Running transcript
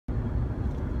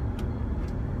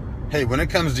Hey, when it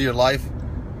comes to your life,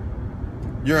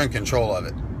 you're in control of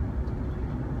it.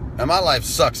 Now, my life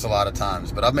sucks a lot of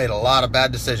times, but I've made a lot of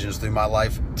bad decisions through my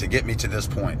life to get me to this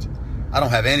point. I don't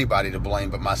have anybody to blame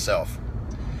but myself.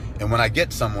 And when I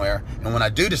get somewhere, and when I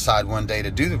do decide one day to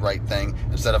do the right thing,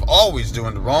 instead of always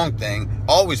doing the wrong thing,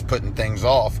 always putting things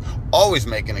off, always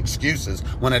making excuses,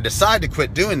 when I decide to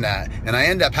quit doing that, and I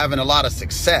end up having a lot of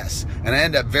success, and I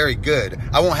end up very good,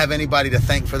 I won't have anybody to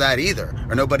thank for that either,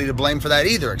 or nobody to blame for that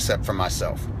either, except for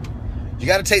myself. You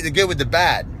got to take the good with the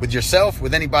bad, with yourself,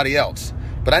 with anybody else.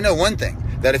 But I know one thing,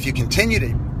 that if you continue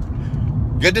to,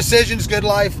 good decisions, good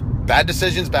life, bad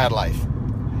decisions, bad life.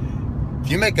 If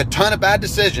you make a ton of bad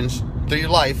decisions through your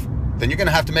life, then you're going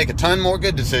to have to make a ton more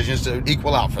good decisions to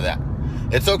equal out for that.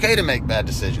 It's okay to make bad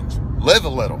decisions. Live a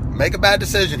little. Make a bad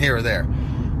decision here or there.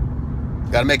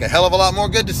 You got to make a hell of a lot more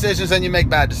good decisions than you make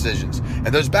bad decisions. And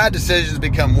those bad decisions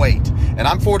become weight. And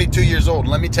I'm 42 years old.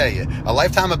 And let me tell you, a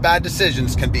lifetime of bad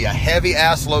decisions can be a heavy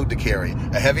ass load to carry,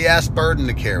 a heavy ass burden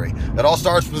to carry. It all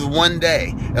starts with one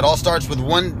day. It all starts with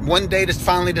one day to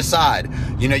finally decide.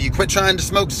 You know, you quit trying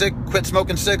to quit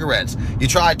smoking cigarettes. You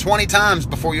try 20 times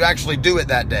before you actually do it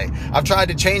that day. I've tried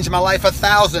to change my life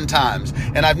 1,000 times,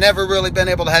 and I've never really been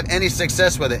able to have any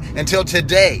success with it until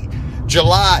today.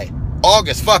 July,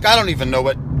 August, fuck, I don't even know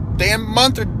what damn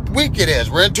month or week it is.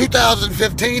 We're in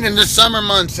 2015 in the summer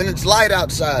months and it's light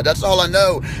outside. That's all I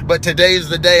know. But today's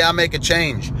the day I make a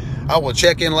change. I will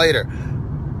check in later.